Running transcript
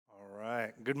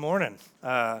Good morning.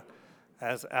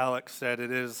 As Alex said,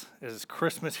 it is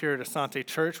Christmas here at Asante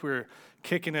Church. We're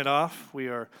kicking it off. We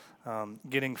are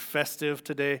getting festive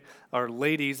today. Our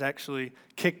ladies actually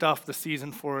kicked off the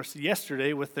season for us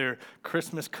yesterday with their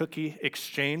Christmas cookie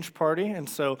exchange party. And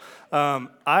so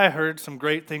I heard some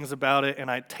great things about it, and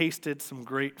I tasted some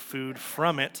great food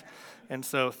from it. And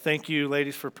so thank you,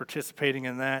 ladies, for participating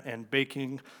in that and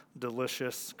baking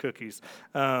delicious cookies.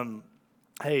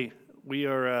 Hey, we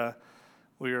are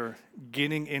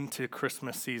getting into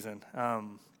Christmas season.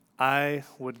 I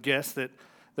would guess that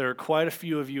there are quite a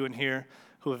few of you in here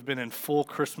who have been in full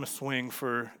Christmas swing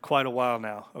for quite a while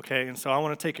now, okay? And so I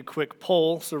want to take a quick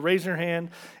poll. So raise your hand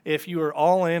if you are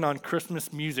all in on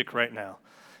Christmas music right now.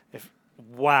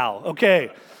 Wow,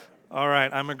 okay. All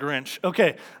right, I'm a Grinch.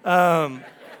 Okay.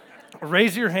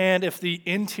 Raise your hand if the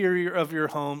interior of your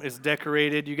home is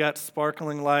decorated. You got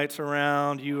sparkling lights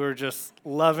around. You are just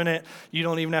loving it. You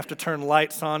don't even have to turn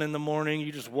lights on in the morning.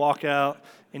 You just walk out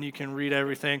and you can read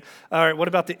everything. All right, what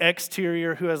about the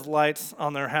exterior? Who has lights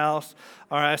on their house?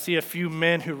 All right, I see a few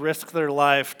men who risk their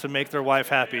life to make their wife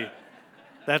happy.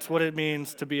 That's what it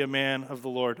means to be a man of the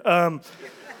Lord.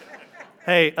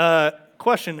 Hey,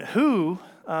 question. Who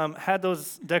had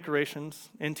those decorations,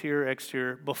 interior,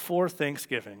 exterior, before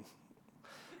Thanksgiving?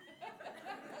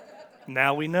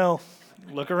 Now we know.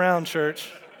 Look around, church.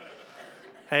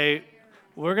 Hey,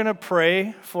 we're going to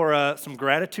pray for some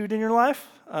gratitude in your life.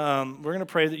 We're going to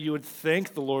pray that you would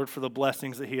thank the Lord for the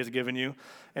blessings that he has given you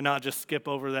and not just skip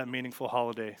over that meaningful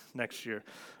holiday next year.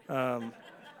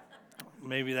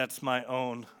 Maybe that's my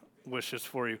own wishes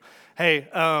for you. Hey,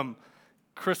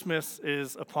 Christmas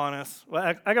is upon us.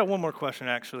 Well, I got one more question,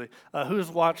 actually.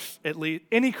 Who's watched at least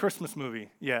any Christmas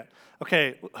movie yet?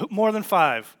 Okay, more than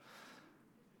 5?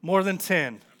 More than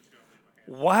 10?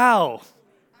 Wow.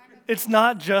 It's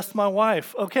not just my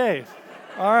wife. Okay.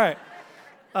 All right.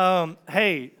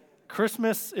 Hey,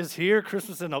 Christmas is here.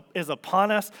 Christmas is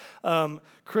upon us.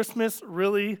 Christmas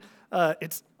really,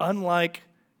 it's unlike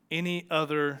any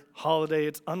other holiday.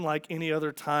 It's unlike any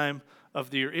other time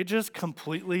of the year. It just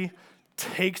completely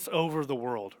takes over the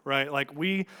world, right? Like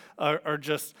we are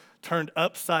just turned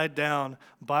upside down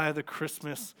by the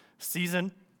Christmas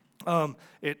season.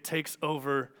 It takes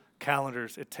over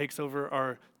calendars. It takes over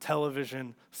our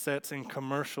television sets and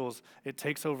commercials. It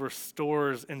takes over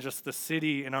stores, and just the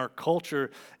city and our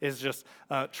culture is just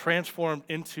transformed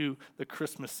into the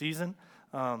Christmas season.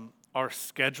 Our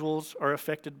schedules are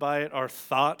affected by it. Our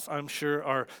thoughts, I'm sure,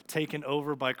 are taken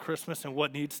over by Christmas and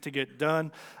what needs to get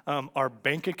done. Our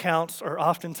bank accounts are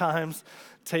oftentimes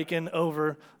taken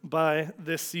over by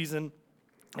this season.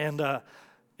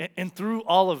 And through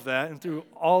all of that, and through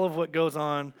all of what goes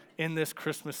on in this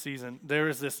Christmas season, there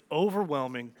is this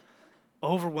overwhelming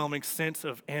sense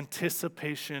of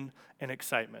anticipation and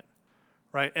excitement,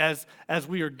 right? As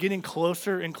we are getting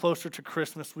closer and closer to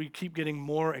Christmas, we keep getting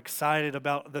more excited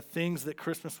about the things that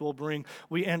Christmas will bring.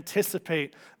 We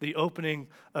anticipate the opening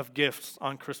of gifts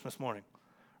on Christmas morning.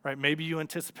 Right? Maybe you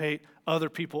anticipate other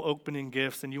people opening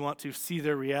gifts and you want to see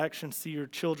their reaction, see your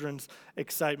children's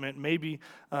excitement. Maybe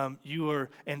you are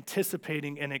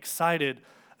anticipating and excited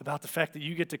about the fact that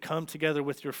you get to come together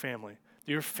with your family.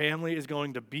 Your family is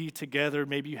going to be together.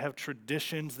 Maybe you have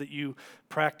traditions that you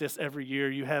practice every year.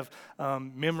 You have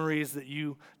memories that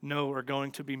you know are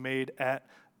going to be made at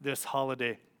this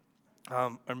holiday.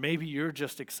 Or maybe you're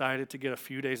just excited to get a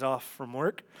few days off from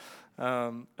work.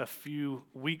 A few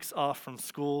weeks off from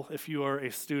school if you are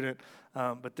a student,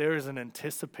 but there is an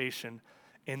anticipation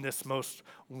in this most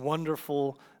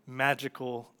wonderful,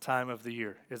 magical time of the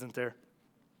year, isn't there?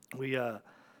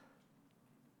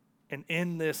 And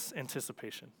in this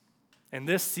anticipation, in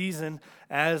this season,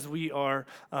 as we are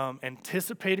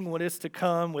anticipating what is to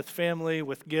come with family,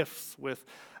 with gifts, with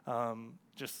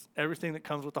just everything that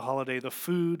comes with the holiday, the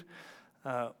food,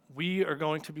 we are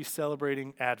going to be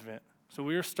celebrating Advent. So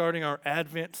we are starting our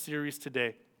Advent series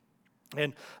today.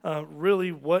 And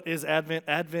really, what is Advent?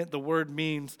 Advent, the word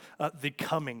means the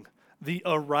coming, the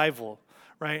arrival,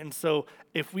 right? And so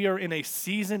if we are in a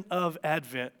season of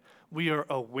Advent, we are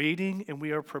awaiting and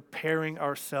we are preparing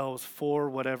ourselves for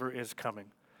whatever is coming.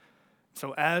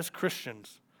 So as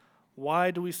Christians,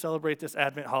 why do we celebrate this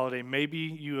Advent holiday? Maybe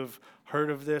you have heard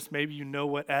of this. Maybe you know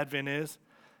what Advent is.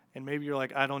 And maybe you're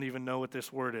like, I don't even know what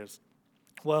this word is.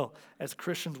 Well, as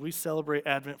Christians, we celebrate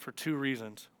Advent for 2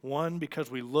 reasons. One,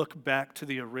 because we look back to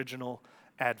the original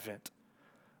Advent.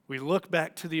 We look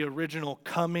back to the original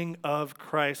coming of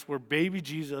Christ where baby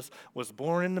Jesus was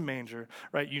born in the manger,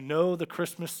 right? You know the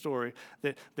Christmas story,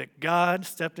 that God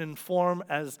stepped in form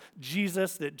as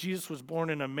Jesus, that Jesus was born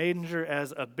in a manger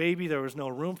as a baby. There was no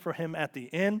room for him at the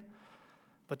inn.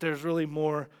 But there's really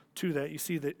more to that. You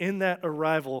see that in that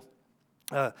arrival,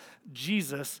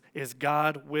 Jesus is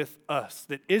God with us.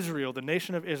 That Israel, the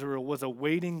nation of Israel, was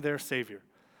awaiting their Savior.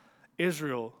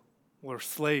 Israel were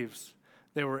slaves.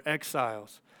 They were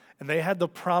exiles. And they had the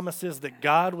promises that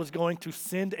God was going to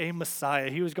send a Messiah.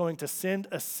 He was going to send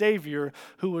a Savior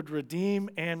who would redeem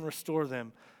and restore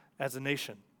them as a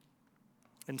nation.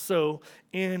 And so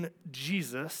in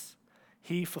Jesus,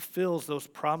 he fulfills those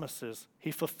promises. He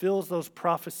fulfills those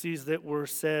prophecies that were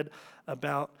said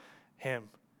about him.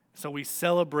 So we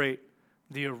celebrate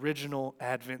the original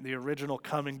advent, the original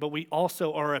coming, but we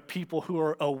also are a people who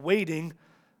are awaiting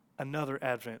another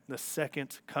advent, the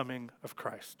second coming of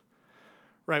Christ.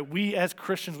 Right? We as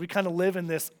Christians, we kind of live in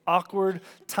this awkward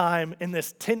time, in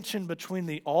this tension between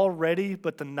the already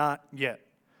but the not yet.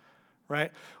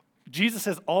 Right? Jesus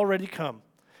has already come.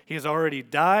 He has already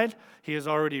died. He has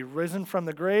already risen from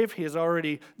the grave. He has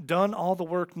already done all the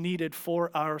work needed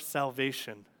for our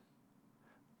salvation.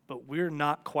 But we're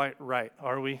not quite right,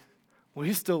 are we?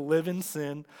 We still live in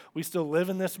sin. We still live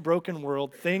in this broken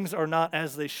world. Things are not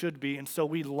as they should be. And so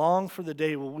we long for the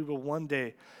day where we will one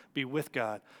day be with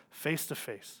God face to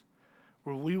face,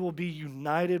 where we will be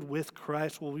united with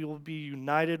Christ, where we will be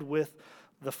united with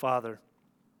the Father.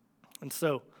 And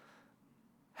so,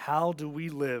 how do we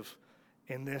live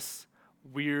in this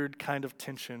weird kind of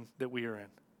tension that we are in?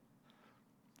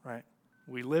 Right?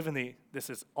 We live in this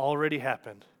has already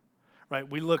happened. Right?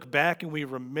 We look back and we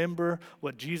remember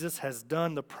what Jesus has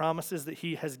done, the promises that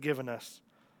he has given us.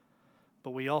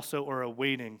 But we also are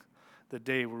awaiting the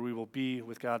day where we will be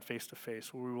with God face to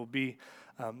face, where we will be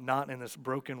not in this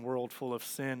broken world full of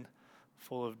sin,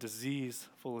 full of disease,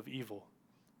 full of evil.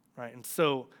 Right? And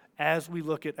so as we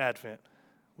look at Advent,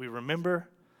 we remember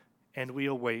and we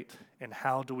await. And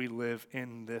how do we live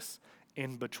in this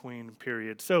in-between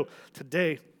period? So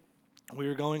today we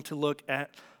are going to look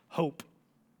at hope.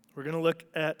 We're going to look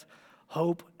at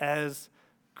hope as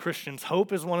Christians.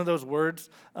 Hope is one of those words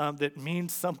that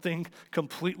means something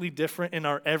completely different in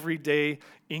our everyday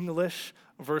English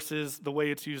versus the way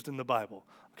it's used in the Bible.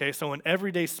 Okay, so in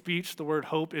everyday speech, the word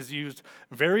hope is used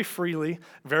very freely,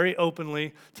 very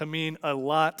openly to mean a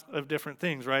lot of different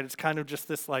things, right? It's kind of just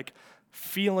this like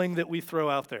feeling that we throw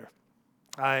out there.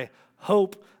 I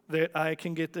hope that I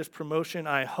can get this promotion.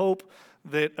 I hope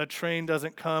that a train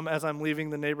doesn't come as I'm leaving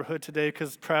the neighborhood today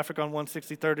because traffic on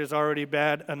 163rd is already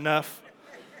bad enough.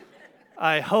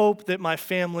 I hope that my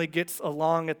family gets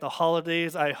along at the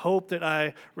holidays. I hope that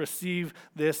I receive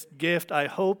this gift. I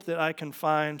hope that I can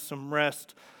find some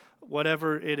rest,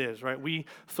 whatever it is, right? We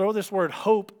throw this word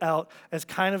hope out as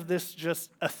kind of this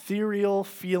just ethereal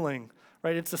feeling,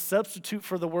 right? It's a substitute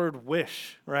for the word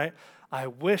wish, right? I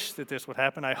wish that this would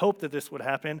happen. I hope that this would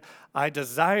happen. I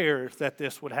desire that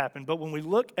this would happen. But when we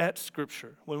look at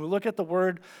Scripture, when we look at the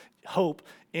word hope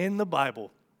in the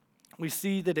Bible, we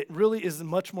see that it really is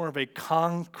much more of a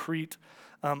concrete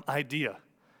idea.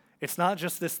 It's not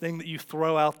just this thing that you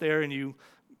throw out there and you,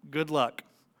 good luck,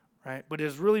 right? But it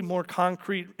is really more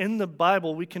concrete. In the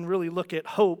Bible, we can really look at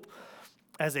hope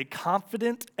as a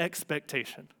confident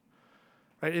expectation.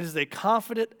 Right? It is a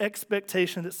confident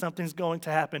expectation that something's going to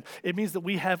happen. It means that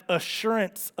we have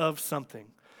assurance of something,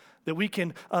 that we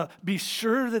can be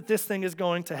sure that this thing is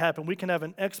going to happen. We can have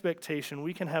an expectation.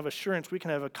 We can have assurance. We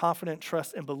can have a confident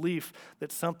trust and belief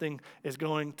that something is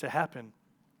going to happen.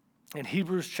 In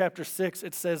Hebrews chapter 6,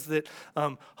 it says that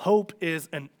hope is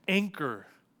an anchor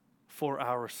for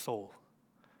our soul.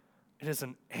 It is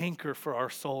an anchor for our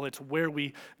soul. It's where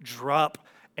we drop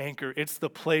anchor. It's the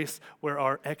place where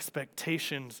our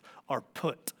expectations are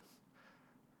put,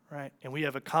 right? And we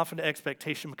have a confident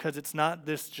expectation because it's not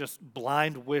this just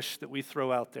blind wish that we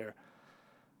throw out there,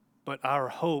 but our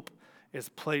hope is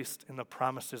placed in the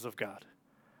promises of God.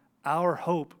 Our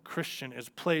hope, Christian, is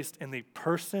placed in the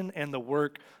person and the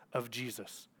work of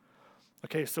Jesus.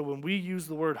 Okay, so when we use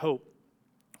the word hope,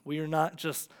 we are not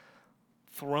just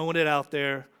throwing it out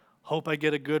there, hope I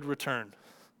get a good return.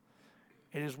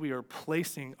 It is we are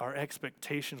placing our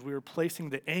expectations, we are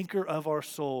placing the anchor of our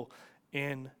soul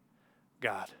in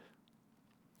God.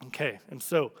 Okay, and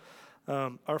so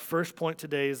our first point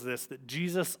today is this, that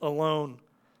Jesus alone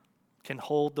can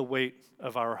hold the weight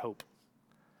of our hope.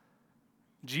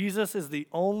 Jesus is the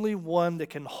only one that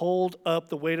can hold up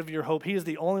the weight of your hope. He is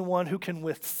the only one who can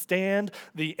withstand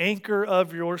the anchor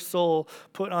of your soul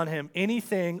put on him.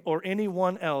 Anything or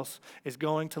anyone else is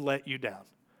going to let you down.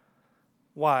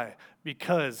 Why?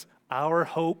 Because our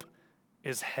hope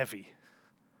is heavy.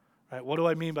 Right? What do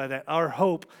I mean by that? Our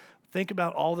hope Think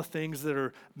about all the things that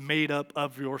are made up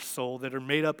of your soul, that are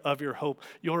made up of your hope,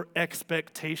 your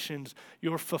expectations,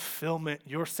 your fulfillment,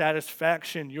 your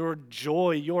satisfaction, your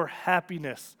joy, your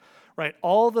happiness, right?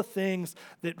 All the things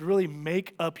that really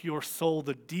make up your soul,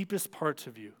 the deepest parts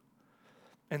of you,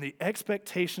 and the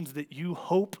expectations that you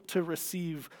hope to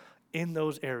receive in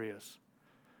those areas,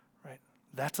 right?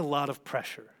 That's a lot of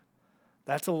pressure.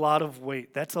 That's a lot of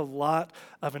weight. That's a lot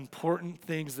of important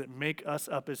things that make us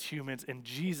up as humans, and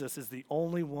Jesus is the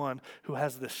only one who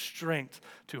has the strength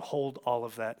to hold all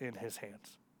of that in his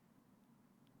hands.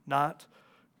 Not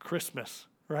Christmas,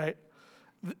 right?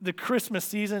 The Christmas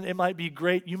season, it might be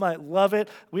great. You might love it.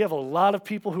 We have a lot of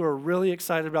people who are really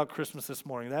excited about Christmas this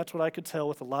morning. That's what I could tell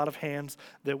with a lot of hands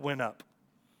that went up.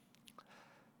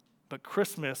 But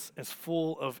Christmas is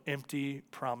full of empty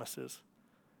promises.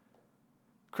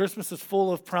 Christmas is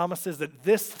full of promises that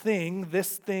this thing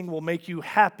will make you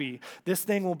happy. This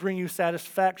thing will bring you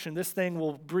satisfaction. This thing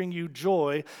will bring you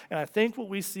joy. And I think what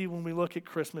we see when we look at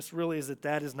Christmas really is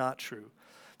that is not true.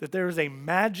 That there is a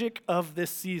magic of this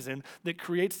season that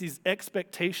creates these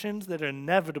expectations that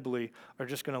inevitably are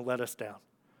just going to let us down.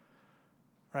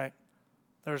 Right?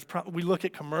 We look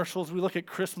at commercials, we look at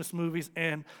Christmas movies,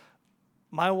 and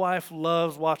my wife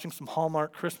loves watching some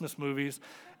Hallmark Christmas movies,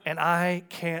 and I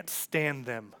can't stand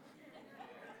them.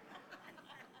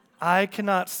 I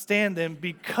cannot stand them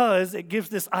because it gives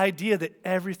this idea that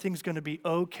everything's going to be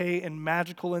okay and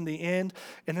magical in the end,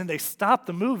 and then they stop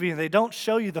the movie and they don't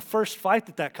show you the first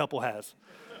fight that couple has.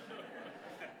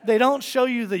 They don't show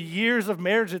you the years of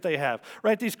marriage that they have,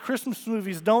 right? These Christmas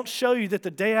movies don't show you that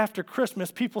the day after Christmas,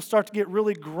 people start to get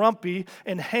really grumpy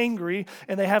and hangry,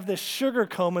 and they have this sugar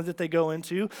coma that they go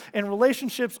into, and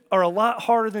relationships are a lot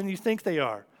harder than you think they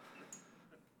are.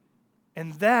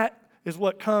 And that is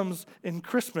what comes in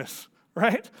Christmas,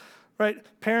 right? Right?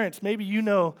 Parents, maybe you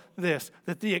know this,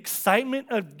 that the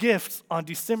excitement of gifts on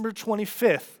December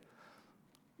 25th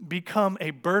become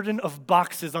a burden of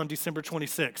boxes on December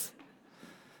 26th.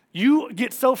 You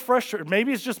get so frustrated.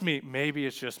 Maybe it's just me.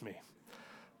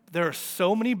 There are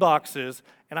so many boxes,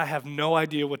 and I have no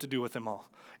idea what to do with them all.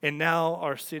 And now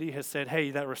our city has said,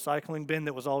 hey, that recycling bin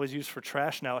that was always used for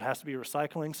trash, now it has to be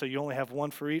recycling, so you only have one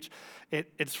for each.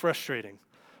 It's frustrating,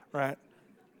 right?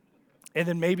 And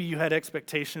then maybe you had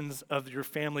expectations of your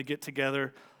family get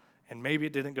together, and maybe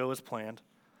it didn't go as planned.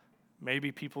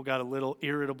 Maybe people got a little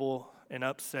irritable and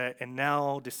upset, and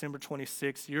now December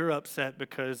 26th, you're upset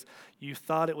because you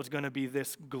thought it was going to be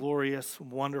this glorious,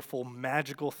 wonderful,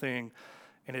 magical thing,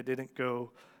 and it didn't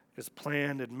go as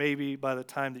planned. And maybe by the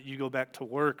time that you go back to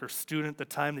work, or student, the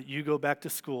time that you go back to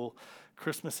school,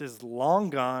 Christmas is long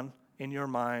gone in your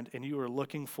mind, and you are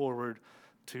looking forward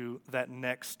to that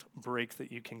next break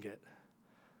that you can get.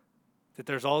 That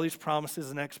there's all these promises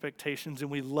and expectations,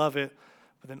 and we love it,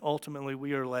 but then ultimately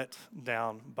we are let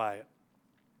down by it.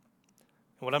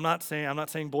 And what I'm not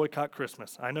saying boycott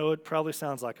Christmas. I know it probably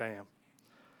sounds like I am.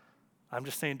 I'm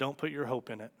just saying don't put your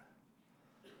hope in it.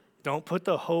 Don't put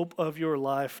the hope of your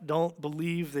life. Don't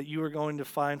believe that you are going to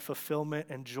find fulfillment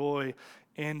and joy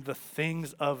in the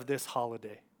things of this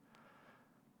holiday.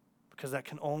 Because that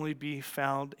can only be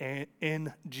found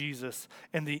in Jesus.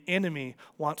 And the enemy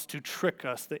wants to trick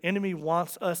us. The enemy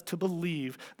wants us to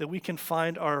believe that we can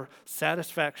find our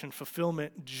satisfaction,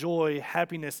 fulfillment, joy,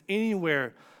 happiness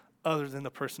anywhere other than the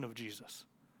person of Jesus.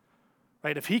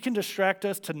 Right? If he can distract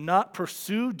us to not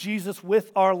pursue Jesus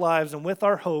with our lives and with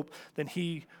our hope, then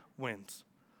he wins.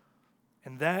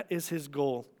 And that is his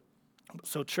goal.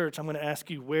 So church, I'm going to ask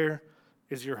you, where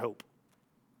is your hope?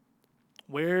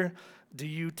 Where do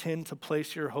you tend to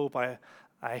place your hope?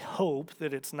 I hope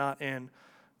that it's not in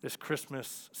this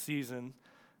Christmas season,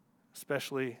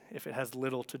 especially if it has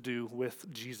little to do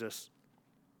with Jesus.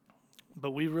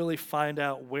 But we really find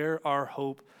out where our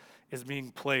hope is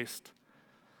being placed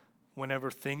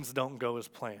whenever things don't go as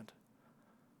planned.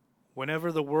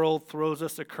 Whenever the world throws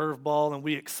us a curveball and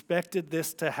we expected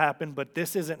this to happen, but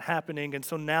this isn't happening, and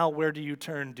so now where do you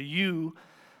turn? Do you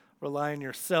rely on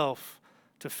yourself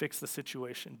to fix the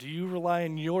situation? Do you rely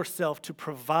on yourself to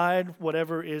provide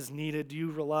whatever is needed? Do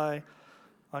you rely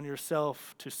on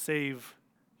yourself to save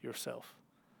yourself?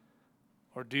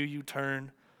 Or do you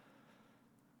turn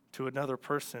to another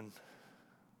person?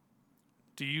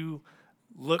 Do you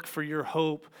look for your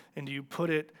hope and do you put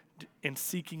it in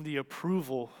seeking the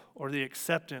approval or the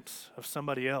acceptance of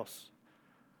somebody else?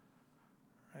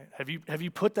 Right? Have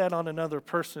you put that on another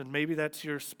person? Maybe that's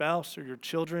your spouse or your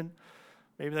children.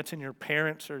 Maybe that's in your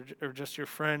parents or just your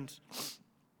friends.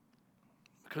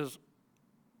 Because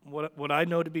what I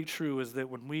know to be true is that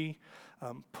when we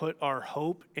put our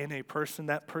hope in a person,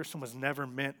 that person was never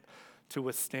meant to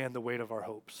withstand the weight of our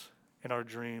hopes. and our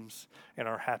dreams and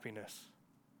our happiness.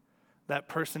 That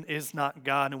person is not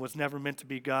God and was never meant to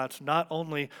be God. So not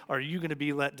only are you going to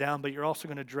be let down, but you're also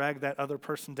going to drag that other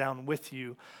person down with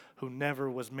you who never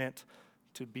was meant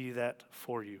to be that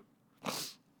for you.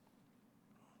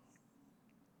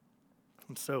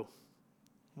 And so,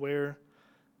 where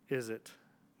is it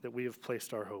that we have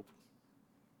placed our hope?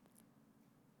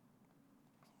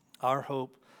 Our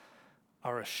hope,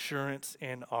 our assurance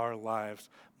in our lives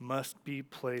must be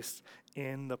placed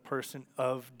in the person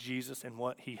of Jesus and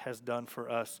what he has done for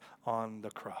us on the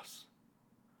cross.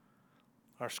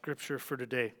 Our scripture for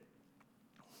today,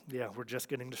 we're just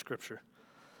getting to scripture.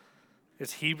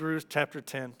 It's Hebrews chapter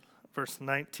 10, verse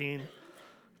 19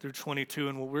 through 22.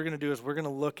 And what we're going to do is we're going to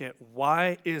look at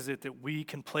why is it that we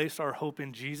can place our hope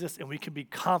in Jesus and we can be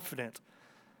confident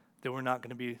that we're not going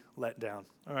to be let down.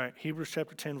 All right, Hebrews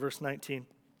chapter 10, verse 19.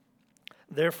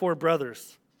 Therefore,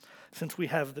 brothers, since we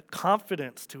have the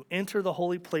confidence to enter the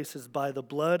holy places by the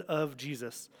blood of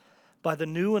Jesus, by the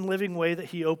new and living way that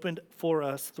he opened for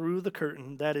us through the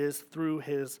curtain, that is, through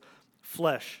his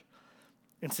flesh.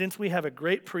 And since we have a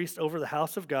great priest over the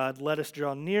house of God, let us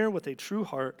draw near with a true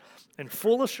heart and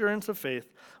full assurance of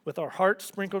faith, with our hearts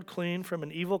sprinkled clean from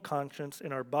an evil conscience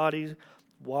and our bodies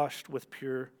washed with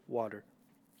pure water.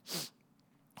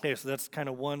 Okay, so that's kind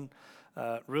of one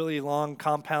really long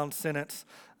compound sentence,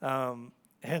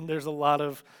 and there's a lot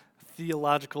of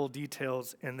theological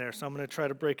details in there, so I'm going to try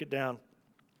to break it down.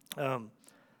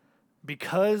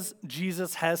 Because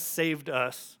Jesus has saved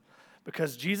us,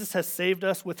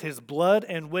 with his blood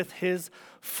and with his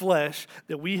flesh,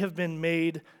 that we have been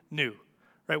made new.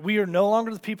 Right? We are no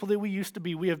longer the people that we used to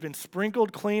be. We have been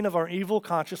sprinkled clean of our evil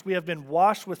conscience. We have been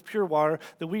washed with pure water,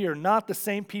 that we are not the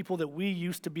same people that we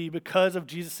used to be because of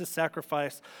Jesus'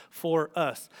 sacrifice for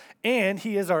us. And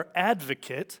he is our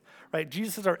advocate, right?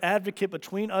 Jesus is our advocate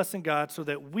between us and God so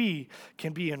that we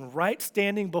can be in right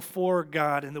standing before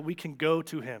God and that we can go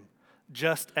to him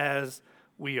just as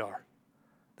we are.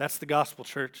 That's the gospel,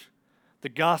 church. The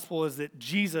gospel is that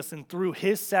Jesus, and through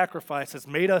his sacrifice, has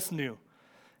made us new.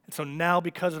 And so now,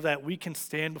 because of that, we can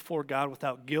stand before God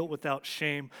without guilt, without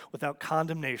shame, without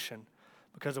condemnation,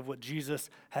 because of what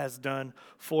Jesus has done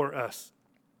for us.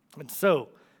 And so,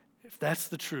 if that's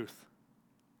the truth,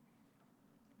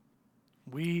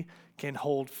 we can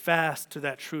hold fast to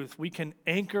that truth. We can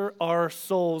anchor our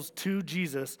souls to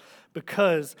Jesus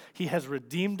because he has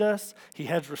redeemed us, he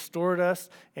has restored us,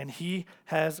 and he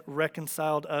has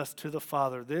reconciled us to the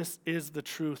Father. This is the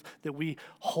truth that we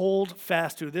hold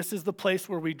fast to. This is the place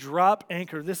where we drop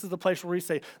anchor. This is the place where we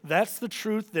say, that's the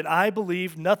truth that I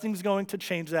believe. Nothing's going to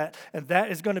change that, and that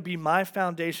is going to be my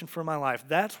foundation for my life.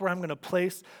 That's where I'm going to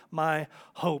place my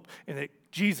hope, in that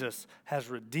Jesus has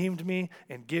redeemed me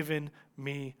and given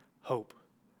me hope,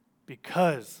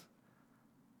 because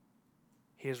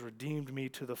he has redeemed me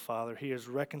to the Father. He has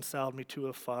reconciled me to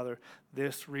a Father.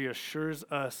 This reassures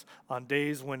us on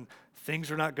days when things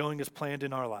are not going as planned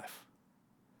in our life.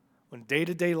 When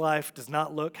day-to-day life does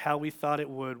not look how we thought it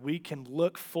would, we can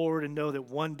look forward and know that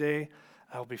one day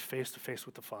I will be face to face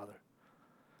with the Father.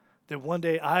 That one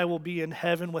day I will be in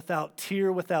heaven without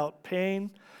tear, without pain,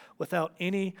 without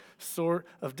any sort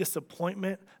of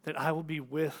disappointment, that I will be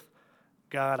with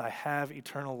God. I have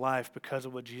eternal life because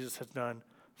of what Jesus has done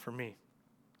for me.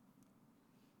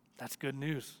 That's good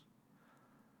news.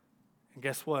 And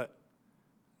guess what?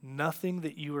 Nothing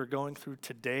that you are going through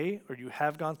today, or you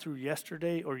have gone through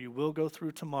yesterday, or you will go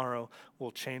through tomorrow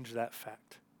will change that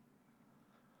fact.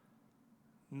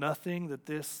 Nothing that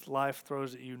this life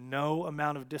throws at you, no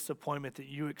amount of disappointment that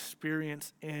you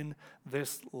experience in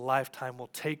this lifetime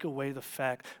will take away the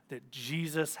fact that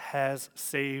Jesus has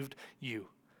saved you.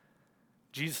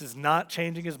 Jesus is not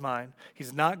changing his mind.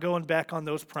 He's not going back on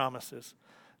those promises.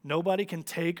 Nobody can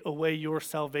take away your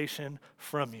salvation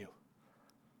from you.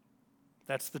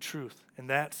 That's the truth, and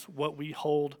that's what we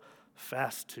hold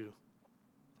fast to.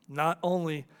 Not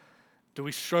only do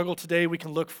we struggle today, we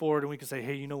can look forward and we can say,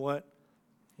 hey, you know what?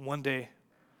 One day,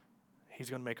 he's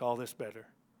going to make all this better.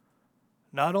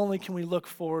 Not only can we look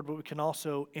forward, but we can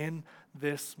also, in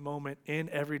this moment, in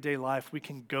everyday life, we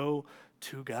can go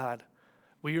to God.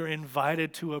 We are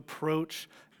invited to approach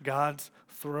God's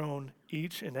throne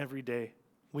each and every day.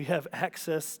 We have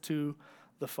access to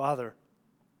the Father.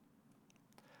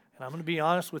 And I'm going to be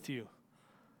honest with you.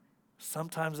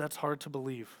 Sometimes that's hard to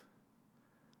believe.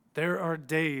 There are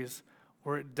days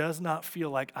where it does not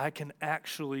feel like I can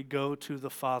actually go to the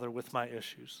Father with my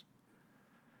issues.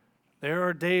 There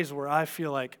are days where I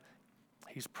feel like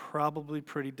he's probably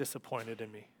pretty disappointed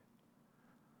in me.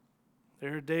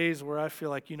 There are days where I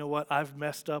feel like, you know what, I've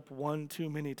messed up one too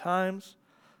many times.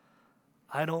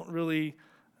 I don't really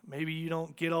Maybe you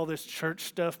don't get all this church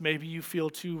stuff. Maybe you feel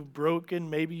too broken.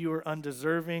 Maybe you are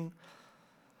undeserving.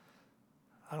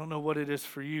 I don't know what it is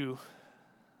for you,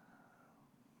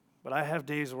 but I have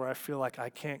days where I feel like I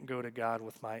can't go to God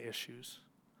with my issues.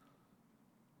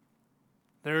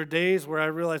 There are days where I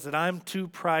realize that I'm too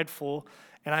prideful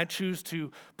and I choose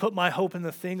to put my hope in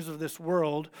the things of this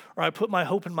world, or I put my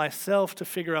hope in myself to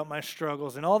figure out my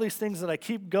struggles. And all these things that I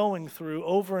keep going through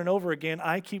over and over again,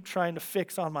 I keep trying to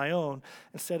fix on my own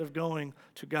instead of going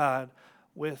to God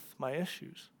with my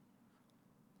issues.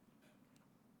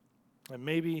 And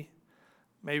maybe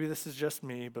this is just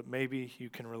me, but maybe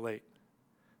you can relate.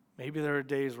 Maybe there are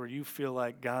days where you feel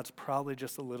like God's probably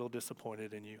just a little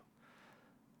disappointed in you.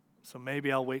 So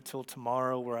maybe I'll wait till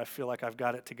tomorrow where I feel like I've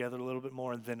got it together a little bit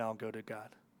more, and then I'll go to God.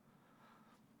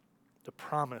 The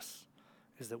promise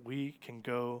is that we can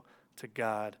go to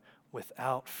God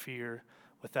without fear,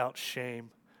 without shame,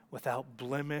 without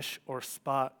blemish or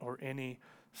spot or any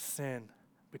sin,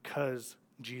 because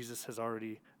Jesus has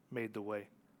already made the way.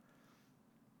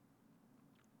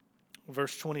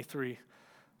 Verse 23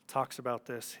 talks about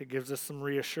this. It gives us some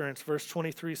reassurance. Verse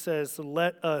 23 says, "So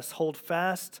let us hold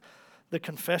fast the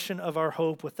confession of our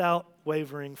hope without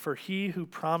wavering, for he who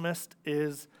promised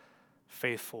is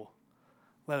faithful."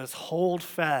 Let us hold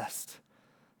fast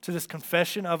to this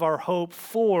confession of our hope,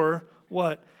 for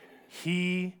what?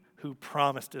 He who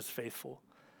promised is faithful.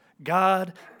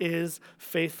 God is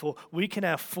faithful. We can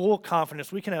have full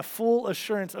confidence. We can have full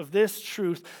assurance of this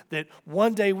truth that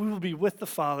one day we will be with the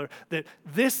Father, that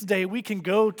this day we can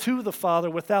go to the Father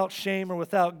without shame or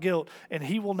without guilt, and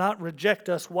he will not reject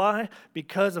us. Why?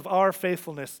 Because of our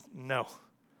faithfulness? No.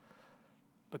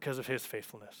 Because of his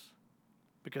faithfulness.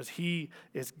 Because he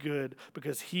is good.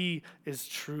 Because he is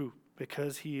true.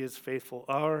 Because he is faithful.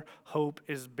 Our hope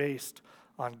is based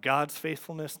on God's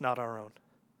faithfulness, not our own.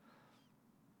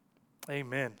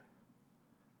 Amen.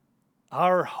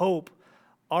 Our hope,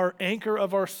 our anchor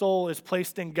of our soul is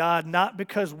placed in God, not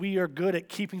because we are good at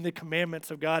keeping the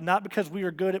commandments of God, not because we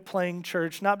are good at playing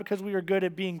church, not because we are good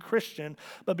at being Christian,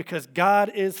 but because God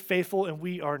is faithful and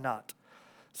we are not.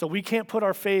 So we can't put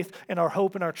our faith and our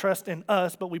hope and our trust in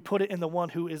us, but we put it in the one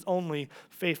who is only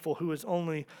faithful, who is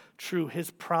only true.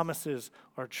 His promises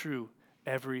are true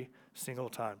every single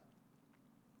time.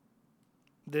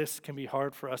 This can be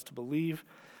hard for us to believe,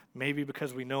 maybe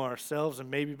because we know ourselves,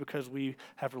 and maybe because we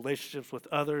have relationships with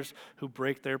others who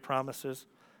break their promises.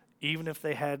 Even if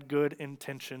they had good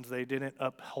intentions, they didn't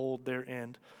uphold their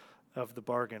end of the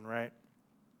bargain, right?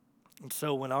 And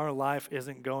so when our life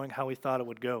isn't going how we thought it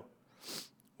would go,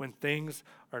 when things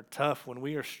are tough, when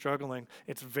we are struggling,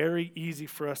 it's very easy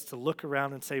for us to look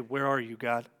around and say, "Where are you,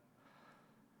 God?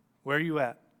 Where are you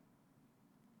at?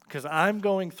 Because I'm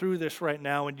going through this right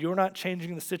now, and you're not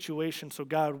changing the situation. So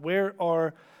God, where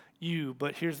are you?"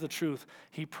 But here's the truth.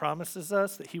 He promises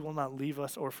us that he will not leave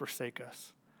us or forsake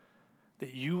us,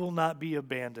 that you will not be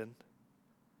abandoned,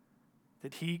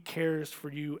 that he cares for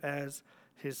you as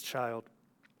his child.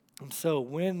 And so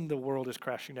when the world is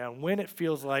crashing down, when it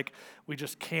feels like we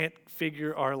just can't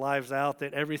figure our lives out,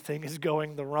 that everything is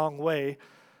going the wrong way,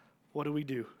 what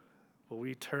do? Well,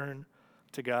 we turn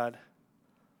to God.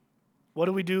 What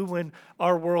do we do when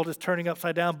our world is turning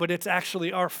upside down, but it's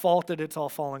actually our fault that it's all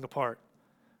falling apart?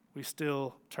 We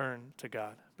still turn to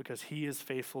God because he is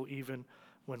faithful even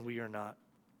when we are not.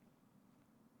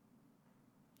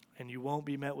 And you won't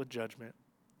be met with judgment.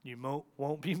 You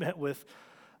won't be met with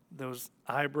those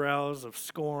eyebrows of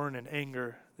scorn and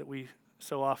anger that we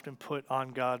so often put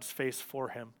on God's face for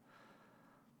him.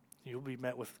 You'll be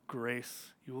met with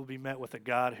grace. You will be met with a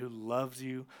God who loves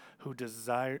you, who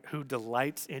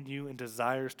delights in you and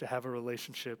desires to have a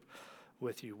relationship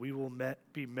with you. We will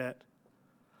be met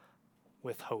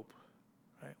with hope.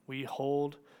 Right? We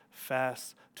hold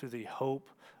fast to the hope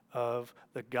of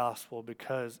the gospel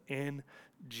because in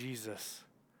Jesus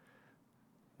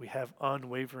we have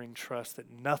unwavering trust that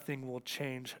nothing will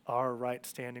change our right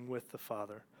standing with the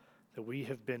Father, that we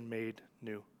have been made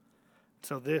new.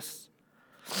 So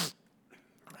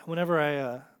whenever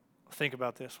I think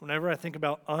about this, whenever I think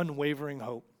about unwavering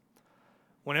hope,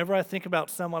 whenever I think about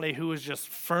somebody who is just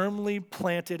firmly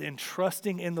planted and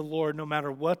trusting in the Lord no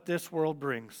matter what this world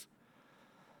brings,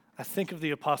 I think of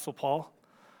the Apostle Paul,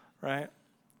 right?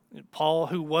 Paul,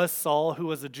 who was Saul, who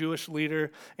was a Jewish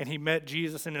leader, and he met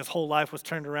Jesus, and his whole life was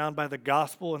turned around by the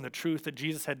gospel and the truth that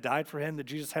Jesus had died for him, that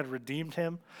Jesus had redeemed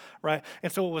him, right?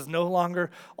 And so it was no longer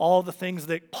all the things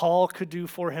that Paul could do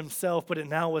for himself, but it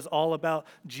now was all about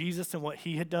Jesus and what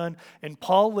he had done. And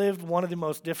Paul lived one of the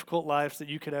most difficult lives that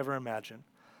you could ever imagine.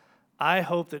 I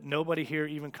hope that nobody here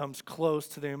even comes close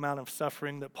to the amount of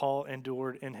suffering that Paul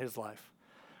endured in his life.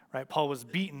 right? Paul was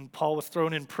beaten. Paul was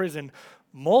thrown in prison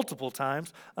multiple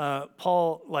times.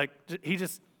 Paul, he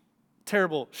just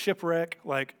terrible shipwreck,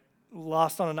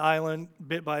 lost on an island,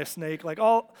 bit by a snake,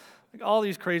 all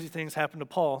these crazy things happened to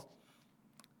Paul.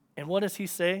 And what does he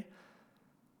say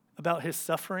about his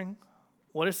suffering?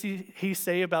 What does he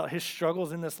say about his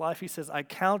struggles in this life? He says, I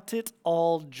count it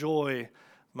all joy,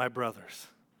 my brothers.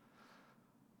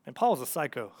 And Paul's a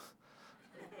psycho,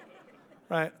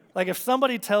 right? If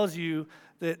somebody tells you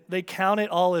that they count it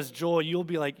all as joy, you'll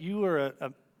be like, you are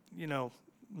a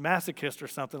masochist or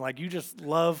something. You just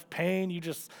love pain, you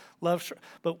just love,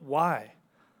 but why?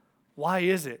 Why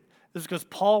is it? This is because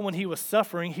Paul, when he was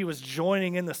suffering, he was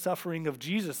joining in the suffering of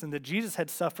Jesus, and that Jesus had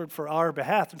suffered for our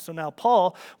behalf. And so now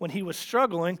Paul, when he was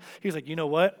struggling, he's like, you know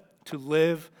what? To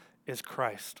live is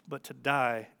Christ, but to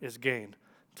die is gain.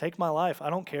 Take my life. I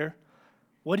don't care.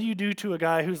 What do you do to a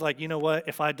guy who's like, you know what?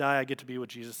 If I die, I get to be with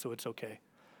Jesus, so it's okay.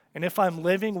 And if I'm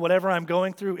living, whatever I'm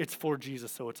going through, it's for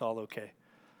Jesus, so it's all okay.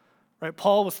 Right?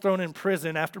 Paul was thrown in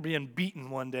prison after being beaten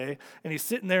one day, and he's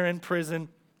sitting there in prison.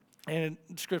 And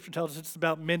Scripture tells us it's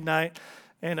about midnight.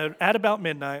 And at about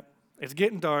midnight, it's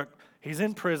getting dark. He's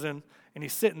in prison, and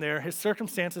he's sitting there. His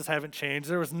circumstances haven't changed.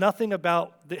 There was nothing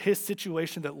about his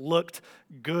situation that looked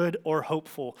good or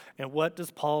hopeful. And what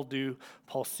does Paul do?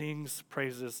 Paul sings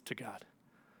praises to God.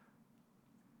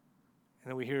 And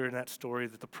then we hear in that story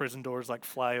that the prison doors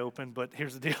fly open. But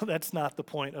here's the deal. That's not the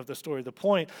point of the story. The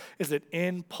point is that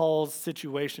in Paul's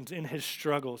situations, in his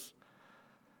struggles,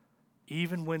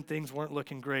 even when things weren't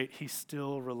looking great, he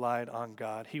still relied on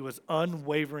God. He was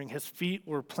unwavering. His feet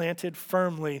were planted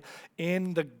firmly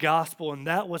in the gospel, and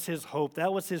that was his hope.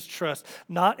 That was his trust,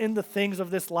 not in the things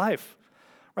of this life,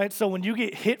 right? So when you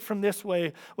get hit from this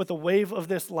way with a wave of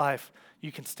this life,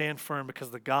 you can stand firm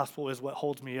because the gospel is what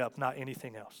holds me up, not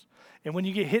anything else. And when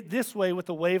you get hit this way with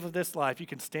the wave of this life, you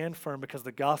can stand firm because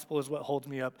the gospel is what holds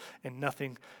me up and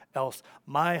nothing else.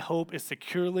 My hope is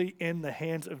securely in the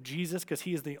hands of Jesus because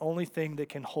he is the only thing that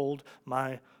can hold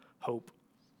my hope.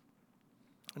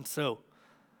 And so,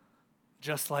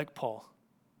 just like Paul,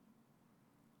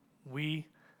 we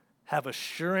have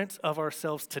assurance of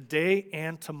ourselves today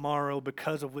and tomorrow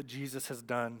because of what Jesus has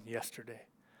done yesterday.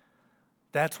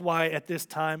 That's why at this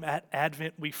time, at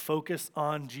Advent, we focus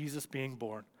on Jesus being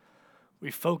born. We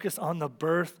focus on the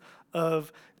birth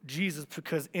of Jesus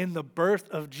because in the birth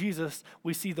of Jesus,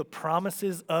 we see the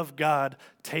promises of God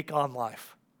take on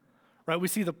life. Right? We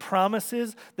see the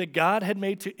promises that God had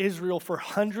made to Israel for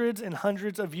hundreds and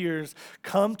hundreds of years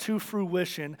come to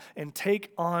fruition and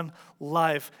take on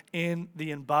life in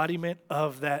the embodiment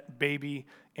of that baby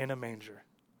in a manger.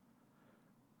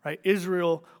 Right?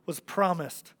 Israel was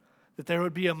promised that there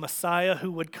would be a Messiah who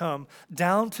would come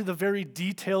down to the very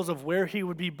details of where he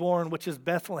would be born, which is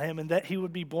Bethlehem, and that he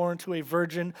would be born to a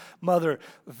virgin mother.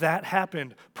 That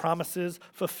happened. Promises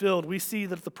fulfilled. We see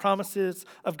that the promises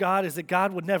of God is that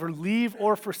God would never leave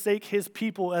or forsake his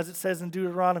people, as it says in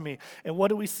Deuteronomy. And what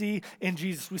do we see in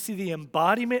Jesus? We see the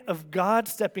embodiment of God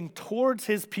stepping towards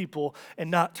his people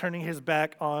and not turning his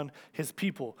back on his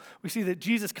people. We see that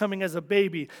Jesus coming as a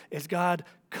baby is God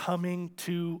coming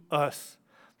to us.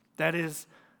 That is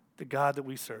the God that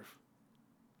we serve.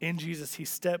 In Jesus, he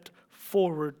stepped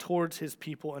forward towards his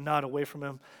people and not away from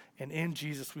him. And in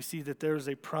Jesus, we see that there is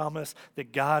a promise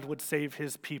that God would save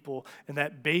his people, and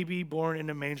that baby born in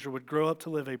a manger would grow up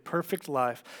to live a perfect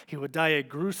life. He would die a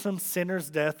gruesome sinner's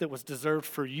death that was deserved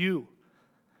for you.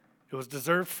 It was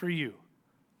deserved for you,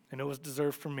 and it was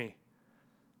deserved for me.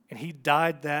 And he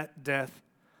died that death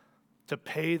to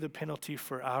pay the penalty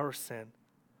for our sin.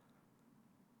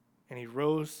 And he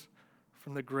rose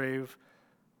from the grave,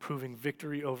 proving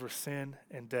victory over sin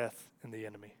and death and the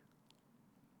enemy.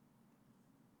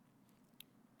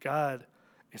 God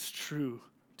is true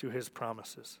to his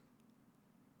promises.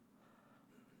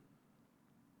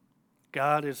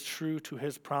 God is true to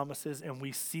his promises, and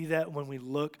we see that when we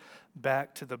look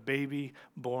back to the baby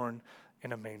born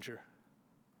in a manger.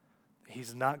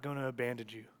 He's not going to abandon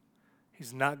you.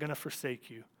 He's not going to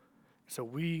forsake you. So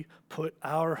we put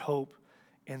our hope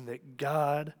in that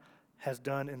God has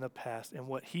done in the past, and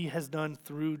what he has done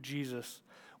through Jesus.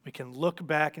 We can look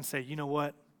back and say, you know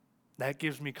what? That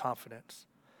gives me confidence.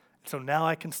 So now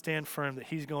I can stand firm that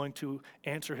he's going to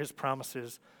answer his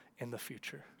promises in the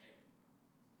future.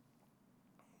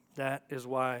 That is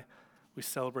why we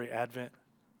celebrate Advent.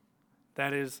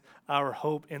 That is our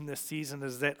hope in this season,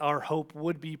 is that our hope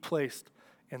would be placed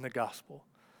in the gospel.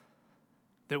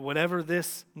 That whatever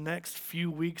this next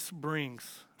few weeks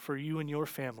brings for you and your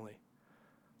family,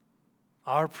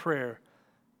 our prayer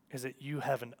is that you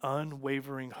have an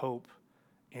unwavering hope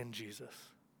in Jesus.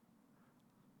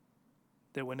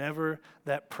 that whenever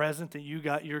that present that you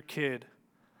got your kid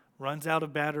runs out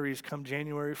of batteries come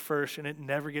January 1st and it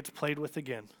never gets played with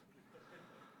again,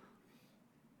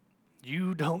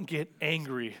 you don't get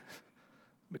angry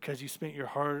because you spent your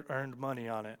hard-earned money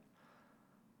on it.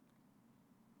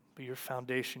 But your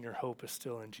foundation, your hope is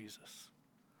still in Jesus.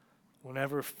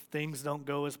 Whenever things don't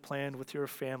go as planned with your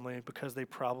family, because they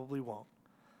probably won't,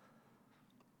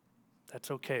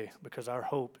 that's okay, because our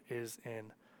hope is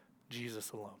in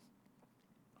Jesus alone.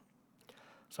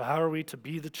 So how are we to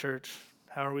be the church?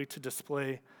 How are we to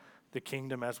display the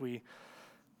kingdom as we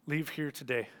leave here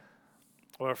today?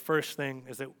 Well, our first thing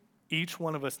is that each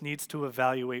one of us needs to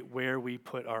evaluate where we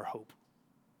put our hope.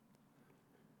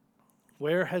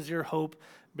 Where has your hope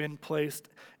been placed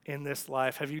in this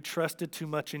life? Have you trusted too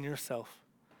much in yourself?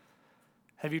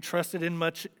 Have you trusted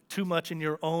too much in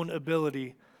your own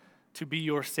ability to be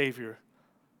your Savior?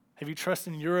 Have you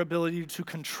trusted in your ability to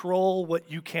control what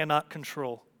you cannot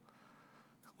control,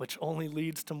 which only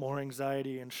leads to more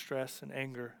anxiety and stress and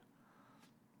anger?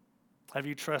 Have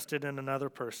you trusted in another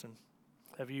person?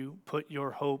 Have you put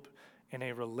your hope in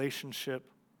a relationship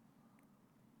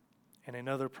and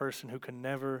another person who can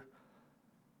never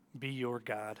be your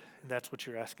God? And that's what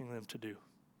you're asking them to do.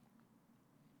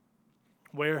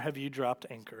 Where have you dropped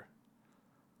anchor?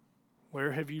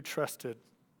 Where have you trusted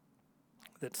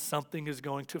that something is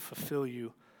going to fulfill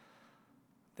you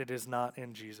that is not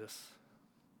in Jesus?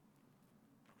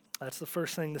 That's the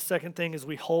first thing. The second thing is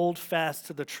we hold fast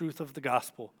to the truth of the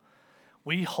gospel.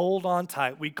 We hold on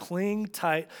tight. We cling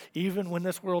tight even when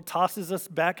this world tosses us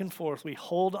back and forth. We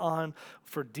hold on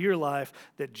for dear life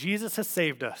that Jesus has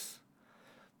saved us,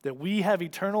 that we have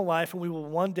eternal life and we will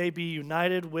one day be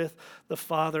united with the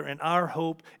Father, and our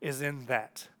hope is in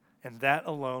that. And that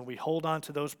alone, we hold on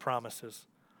to those promises.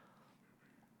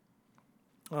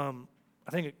 I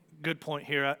think a good point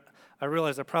here, I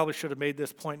realize I probably should have made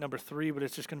this point number 3, but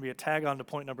it's just going to be a tag on to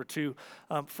point number 2.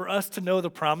 For us to know the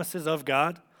promises of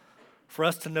God, for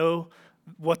us to know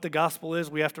what the gospel is,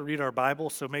 we have to read our Bible,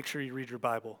 so make sure you read your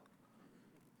Bible.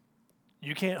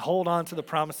 You can't hold on to the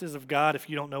promises of God if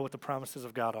you don't know what the promises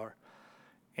of God are.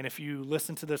 And if you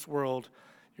listen to this world,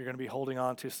 you're going to be holding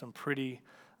on to some pretty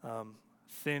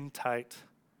thin, tight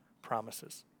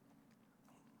promises.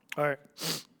 All right.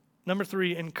 Number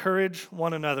 3, encourage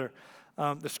one another.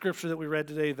 The scripture that we read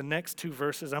today, the next 2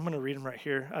 verses, I'm going to read them right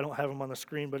here. I don't have them on the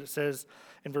screen, but it says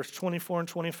in verse 24 and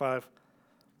 25,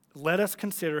 "Let us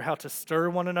consider how to stir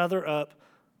one another up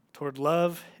toward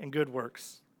love and good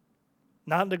works,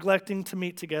 not neglecting to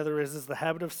meet together as is the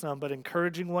habit of some, but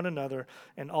encouraging one another,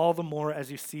 and all the more as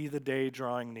you see the day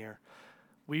drawing near."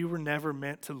 We were never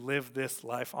meant to live this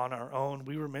life on our own.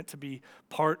 We were meant to be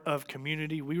part of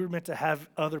community. We were meant to have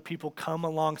other people come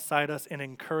alongside us and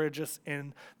encourage us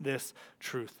in this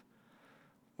truth.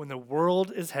 When the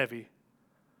world is heavy,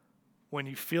 when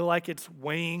you feel like it's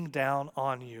weighing down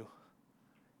on you,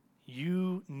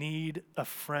 you need a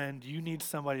friend. You need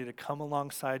somebody to come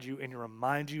alongside you and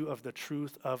remind you of the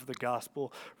truth of the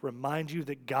gospel, remind you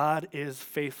that God is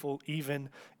faithful even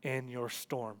in your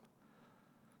storm.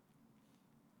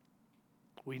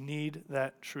 We need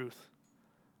that truth.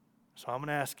 So I'm going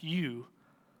to ask you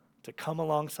to come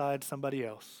alongside somebody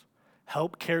else.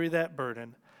 Help carry that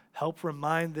burden. Help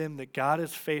remind them that God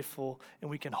is faithful and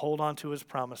we can hold on to his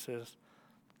promises.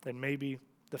 Then maybe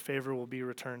the favor will be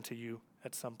returned to you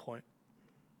at some point.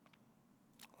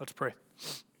 Let's pray.